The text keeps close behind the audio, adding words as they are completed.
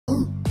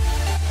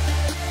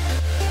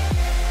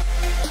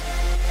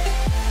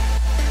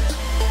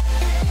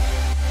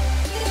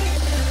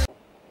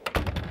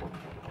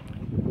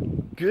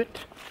Good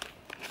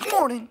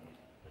morning.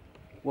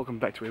 Welcome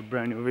back to a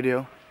brand new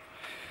video.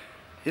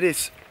 It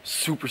is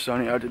super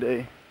sunny out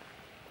today.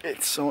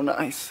 It's so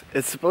nice.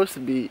 It's supposed to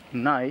be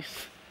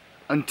nice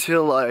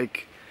until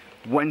like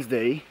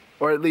Wednesday,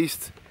 or at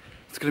least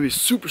it's gonna be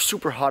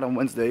super hot on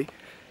Wednesday,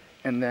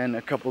 and then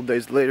a couple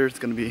days later it's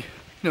gonna be,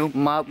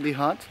 mildly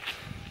hot.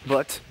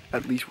 But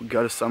at least we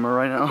got a summer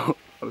right now.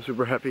 I'm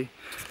super happy.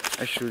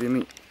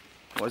 Actually,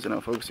 why is it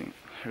not focusing?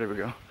 There we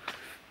go.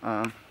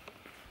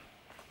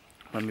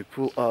 Let me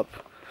pull up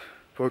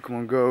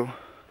Pokemon Go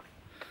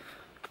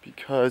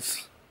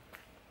because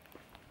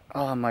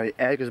my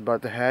egg is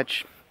about to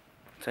hatch.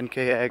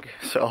 10K egg,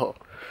 so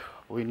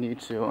we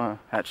need to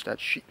hatch that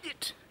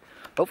shit.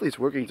 Hopefully it's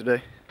working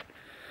today.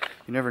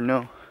 You never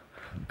know.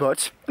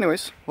 But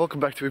anyways, welcome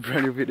back to a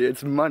brand new video.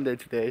 It's Monday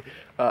today.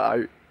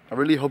 I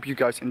really hope you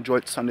guys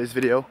enjoyed Sunday's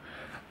video.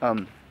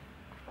 For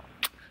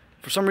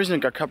some reason it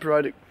got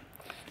copyrighted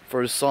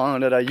for a song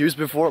that I used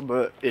before,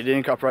 but it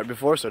didn't copyright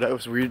before, so that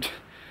was weird.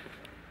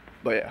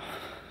 But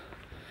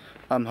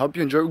yeah, hope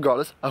you enjoyed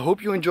regardless. I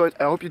hope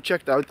you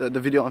checked out the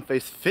video on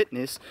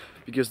FaZeFitness,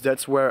 because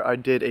that's where I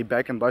did a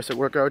back and bicep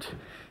workout.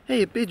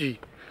 Hey, Pidgey.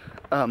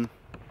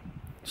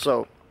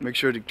 So make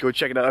sure to go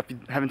check it out if you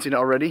haven't seen it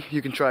already.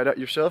 You can try it out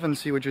yourself and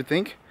see what you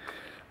think.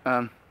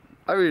 I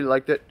really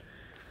liked it.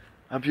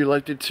 I hope you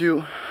liked it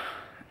too.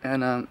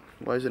 And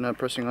why is it not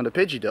pressing on the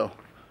Pidgey though?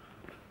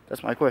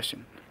 That's my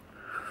question.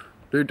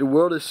 Dude, the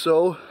world is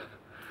so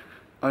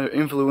under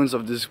influence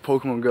of this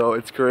Pokemon Go.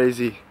 It's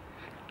crazy.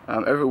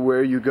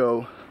 Everywhere you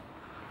go,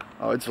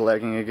 oh, it's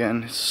lagging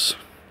again. It's,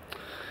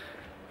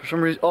 for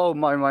some reason, oh,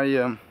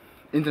 my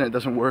internet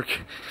doesn't work.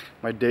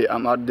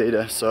 I'm out of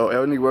data, so it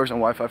only works on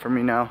Wi-Fi for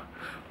me now.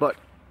 But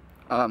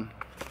I'm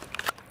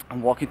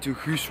walking to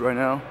Guus right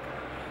now.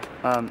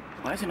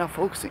 Why is it not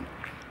focusing?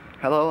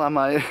 Hello, am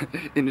I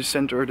in the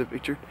center of the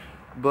picture?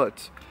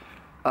 But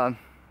I'm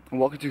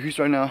walking to Guus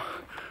right now.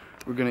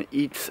 We're gonna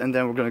eat and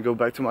then we're gonna go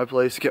back to my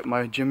place, get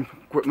my gym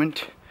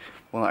equipment.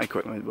 Well, not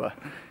equipment, but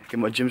get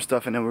my gym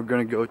stuff, and then we're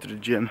gonna go to the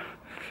gym.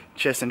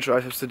 Chest and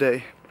triceps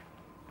today.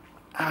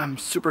 I'm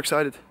super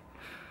excited.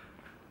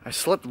 I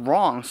slept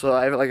wrong, so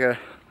I have like a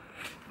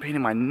pain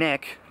in my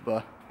neck,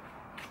 but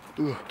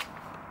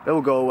that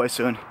will go away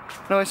soon.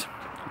 Anyways,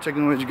 I'm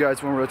checking in with you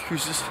guys when we're at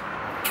Guus's.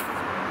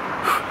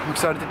 I'm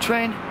excited to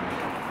train.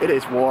 It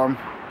is warm,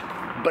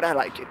 but I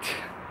like it.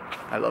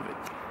 I love it.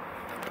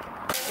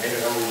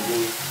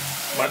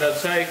 Maar dat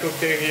zei ik ook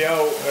tegen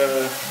jou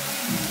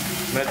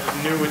met de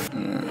nieuwe...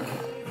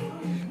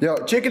 Yo,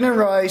 chicken and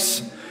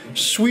rice,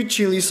 sweet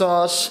chili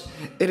sauce.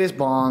 It is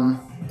bomb.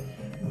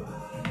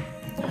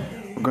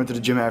 We're going to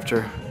the gym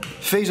after.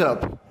 Face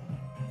up.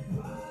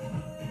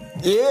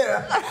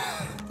 Yeah.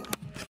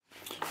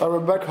 We're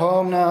back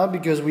home now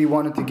because we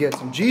wanted to get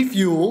some G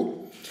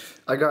Fuel.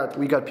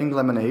 We got pink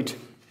lemonade.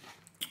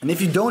 And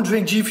if you don't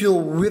drink G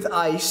Fuel with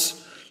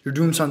ice, you're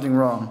doing something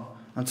wrong.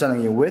 I'm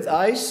telling you, with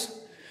ice,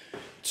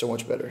 it's so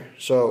much better.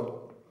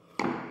 So,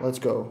 let's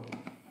go.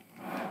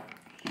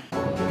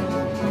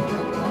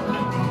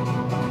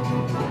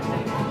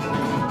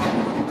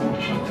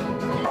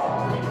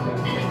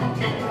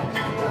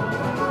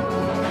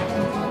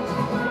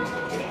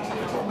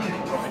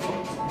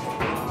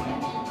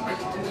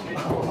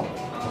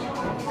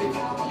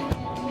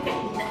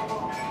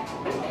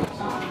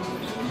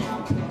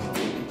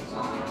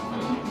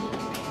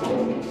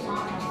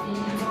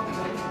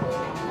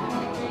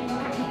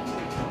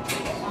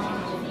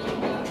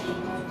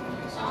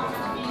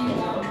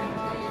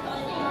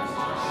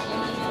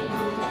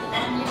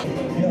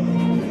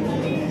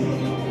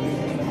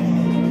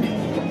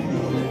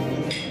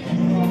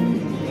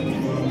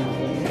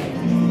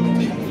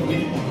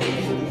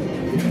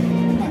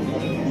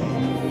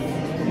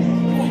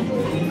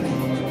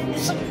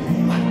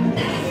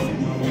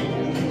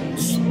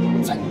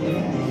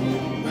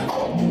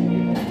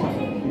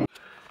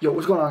 Yo,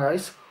 what's going on,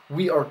 guys?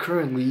 We are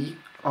currently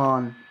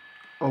on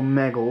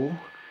Omegle,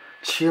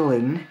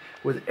 chilling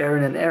with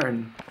Aaron and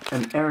Aaron.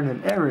 And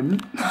Aaron,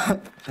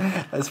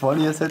 as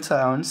funny as that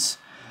sounds,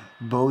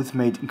 both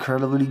made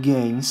incredibly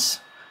gains.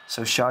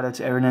 So shout out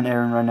to Aaron and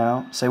Aaron right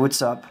now. Say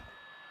what's up.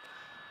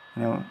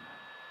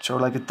 Show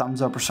like a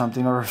thumbs up or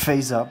something, or a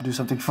face up. Do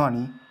something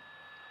funny.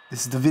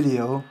 This is the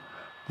video.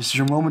 This is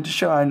your moment to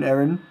shine,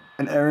 Aaron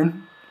and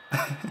Aaron.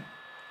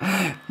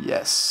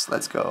 Yes,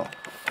 let's go.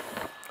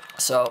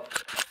 So,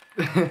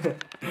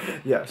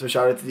 yeah, so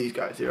shout out to these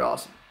guys, they're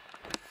awesome.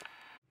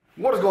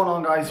 What is going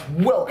on, guys?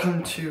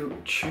 Welcome to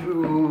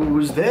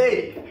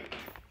Tuesday.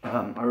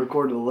 I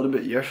recorded a little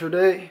bit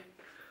yesterday,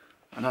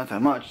 not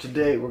that much.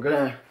 Today I'm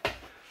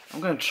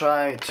gonna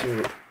try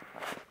to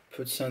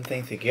put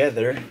something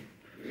together.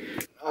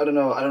 I don't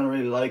know, I don't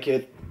really like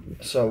it,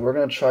 so we're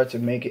gonna try to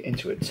make it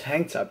into a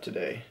tank top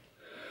today.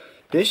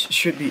 This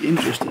should be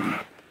interesting,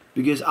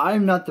 because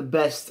I'm not the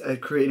best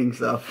at creating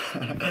stuff,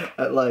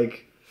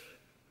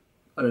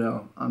 I don't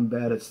know, I'm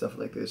bad at stuff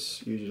like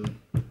this usually.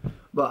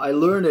 But I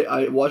learned it,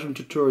 I watched some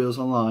tutorials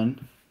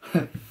online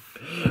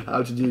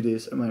how to do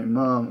this, and my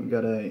mom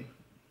got a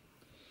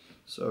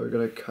So we're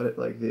gonna cut it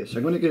like this.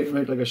 I'm gonna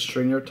make like a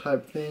stringer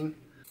type thing.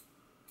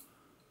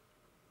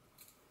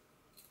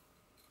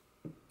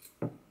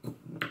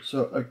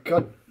 So I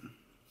got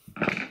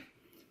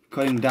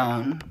cutting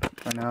down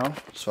right now.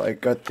 So I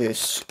got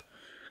this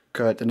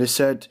cut, and they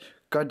said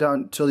cut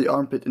down till the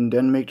armpit and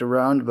then make the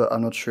round, but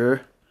I'm not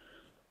sure.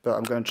 But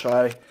I'm gonna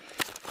try.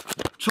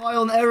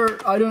 Trial and error.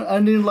 I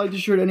didn't like the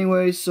shirt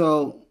anyway,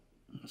 so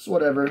it's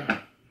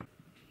whatever.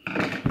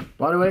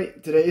 By the way,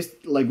 today is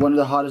like one of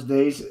the hottest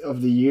days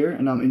of the year,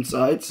 and I'm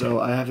inside, so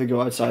I have to go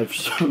outside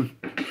soon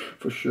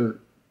for sure.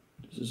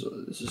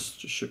 This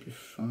should be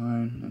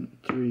fine.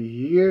 And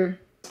 3 here.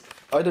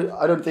 I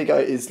don't think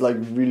it's like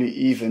really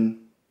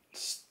even.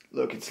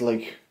 Look, it's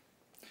like.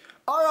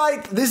 All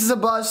right, this is a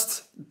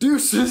bust.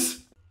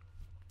 Deuces.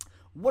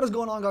 What is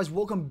going on, guys?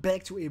 Welcome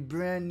back to a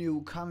brand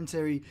new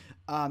commentary.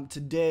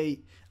 Today,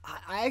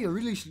 I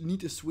really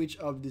need to switch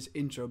up this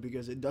intro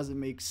because it doesn't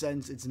make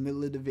sense. It's the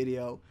middle of the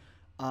video.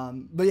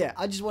 But yeah,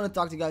 I just want to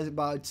talk to you guys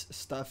about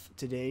stuff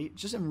today.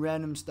 Just some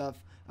random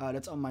stuff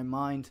that's on my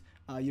mind.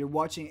 You're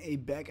watching a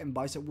back and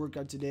bicep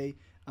workout today.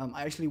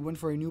 I actually went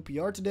for a new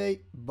PR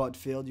today, but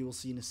failed. You will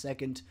see in a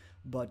second.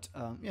 But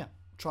yeah,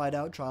 try it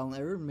out, trial and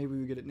error. Maybe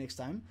we get it next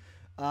time.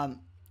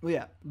 Well,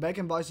 yeah, back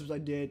and biceps I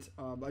did.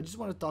 I just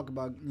want to talk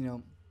about, you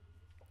know,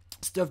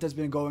 stuff that's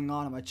been going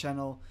on my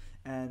channel.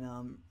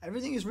 And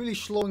everything is really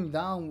slowing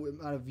down with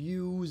amount of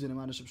views and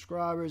amount of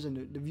subscribers,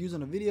 and the views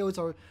on the videos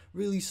are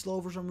really slow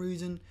for some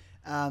reason.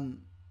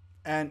 And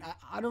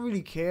I don't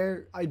really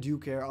care. I do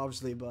care,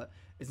 obviously, but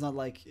it's not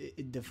like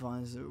it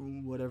defines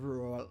whatever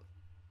or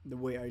the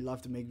way I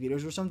love to make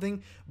videos or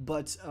something.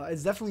 But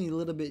it's definitely a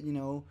little bit, you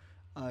know,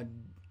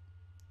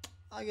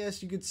 I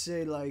guess you could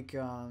say like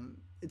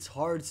it's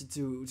hard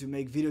to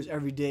make videos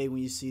every day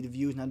when you see the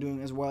views not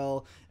doing as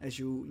well as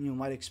you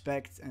might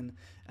expect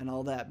and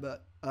all that.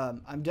 But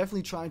I'm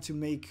definitely trying to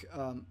make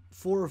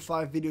 4 or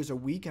 5 videos a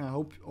week, and I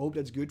hope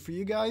that's good for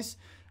you guys.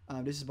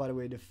 This is, by the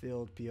way, the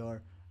failed PR.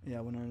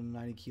 Yeah,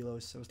 190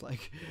 kilos. So it's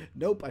like,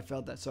 nope, I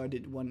felt that. So I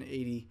did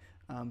 180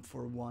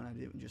 for one. I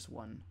did just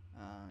one,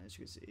 as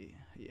you can see.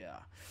 Yeah.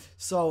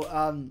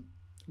 So,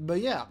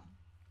 but yeah.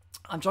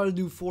 I'm trying to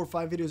do 4 or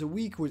 5 videos a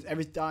week, which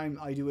every time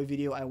I do a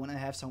video, I want to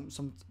have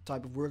some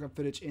type of workout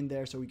footage in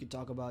there so we could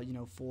talk about, you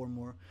know, form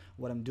or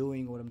what I'm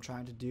doing, what I'm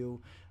trying to do.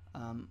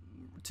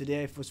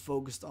 Today I was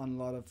focused on a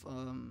lot of,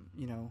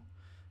 you know,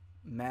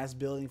 mass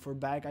building for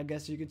back, I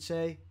guess you could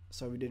say.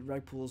 So we did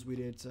rack pulls, we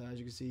did, as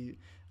you can see,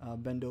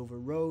 bend over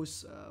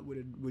rows,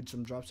 with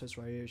some drop sets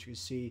right here, as you can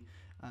see.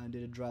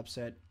 Did a drop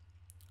set,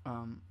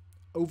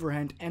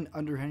 overhand and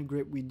underhand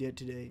grip we did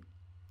today.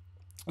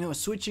 You know,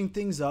 switching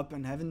things up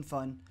and having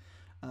fun.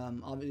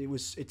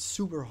 It's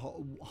super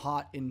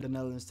hot in the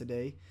Netherlands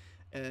today.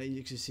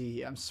 You can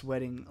see I'm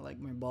sweating like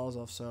my balls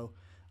off. So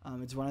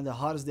it's one of the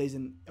hottest days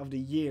of the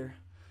year.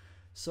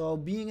 So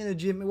being in the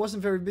gym, it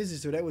wasn't very busy,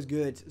 so that was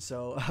good.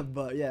 So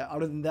but yeah,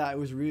 other than that, it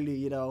was really,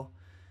 you know,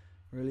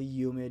 really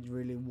humid,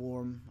 really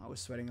warm. I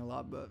was sweating a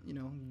lot, but you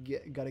know,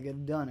 gotta get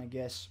it done, I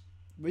guess.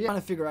 But yeah, trying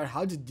to figure out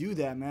how to do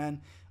that,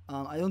 man.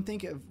 I don't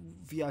think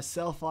via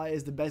Selfie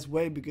is the best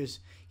way, because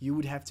you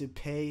would have to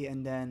pay,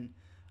 and then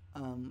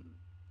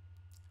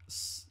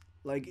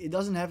like it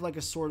doesn't have like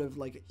a sort of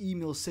like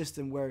email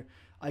system where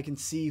I can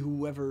see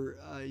whoever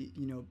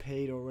you know,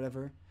 paid or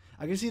whatever.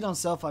 I can see it on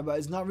Selfie, but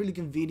it's not really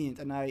convenient,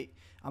 and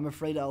I'm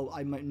afraid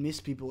I might miss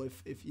people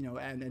if you know,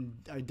 and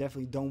I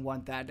definitely don't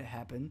want that to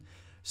happen.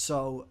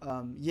 So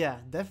yeah,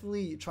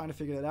 definitely trying to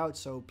figure that out.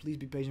 So please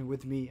be patient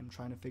with me. I'm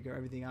trying to figure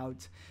everything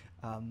out.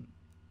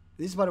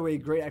 This is, by the way, a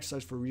great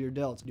exercise for rear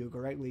delts. Do it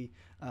correctly.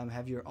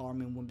 Have your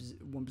arm in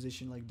one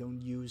position. Like,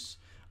 don't use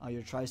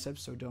your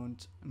triceps, so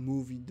don't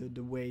move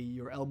the way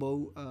your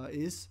elbow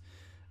is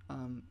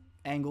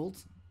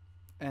angled.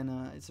 And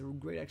it's a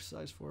great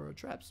exercise for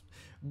traps.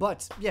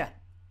 But yeah,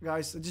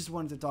 guys, I just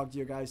wanted to talk to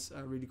you guys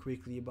really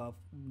quickly about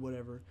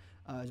whatever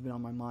has been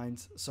on my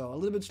mind. So a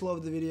little bit slow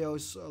with the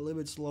videos, a little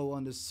bit slow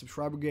on the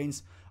subscriber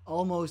gains.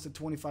 Almost at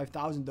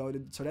 25,000 though,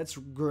 so that's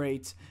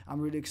great.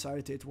 I'm really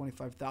excited to hit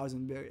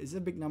 25,000. It's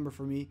a big number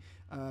for me.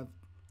 I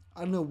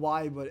don't know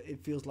why, but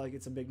it feels like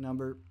it's a big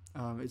number.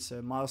 It's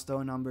a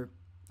milestone number,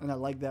 and I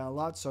like that a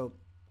lot. So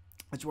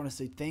I just want to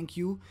say thank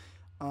you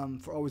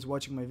for always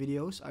watching my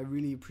videos. I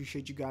really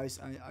appreciate you guys.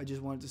 I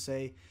just wanted to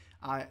say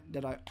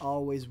that I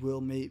always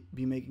will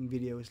be making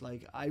videos.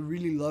 Like, I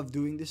really love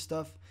doing this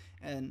stuff,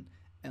 and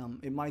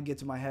it might get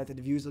to my head that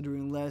the views are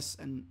doing less,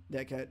 and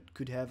that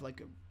could have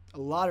like a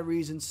lot of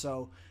reasons.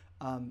 So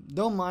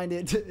don't mind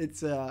it.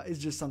 It's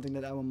just something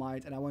that I will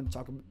mind, and I want to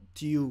talk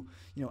to you,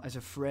 you know, as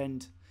a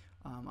friend.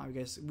 I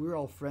guess we're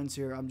all friends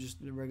here. I'm just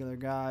a regular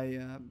guy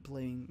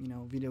playing, you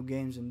know, video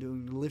games and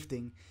doing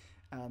lifting.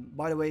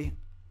 By the way,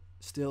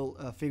 still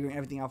figuring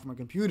everything out for my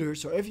computer.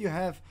 So if you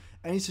have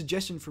any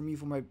suggestion for me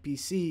for my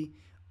PC,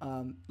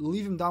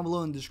 leave them down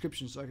below in the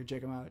description so I can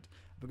check them out,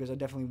 because I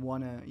definitely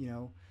want to, you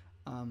know,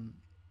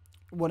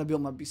 want to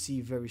build my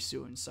PC very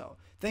soon. So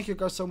thank you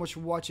guys so much for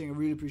watching. I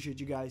really appreciate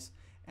you guys,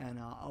 and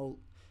I'll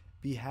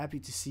be happy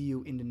to see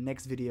you in the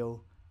next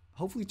video.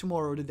 hopefully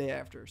tomorrow or the day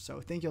after.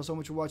 So thank you all so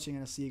much for watching,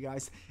 and I'll see you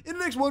guys in the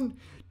next one.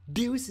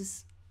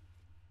 Deuces.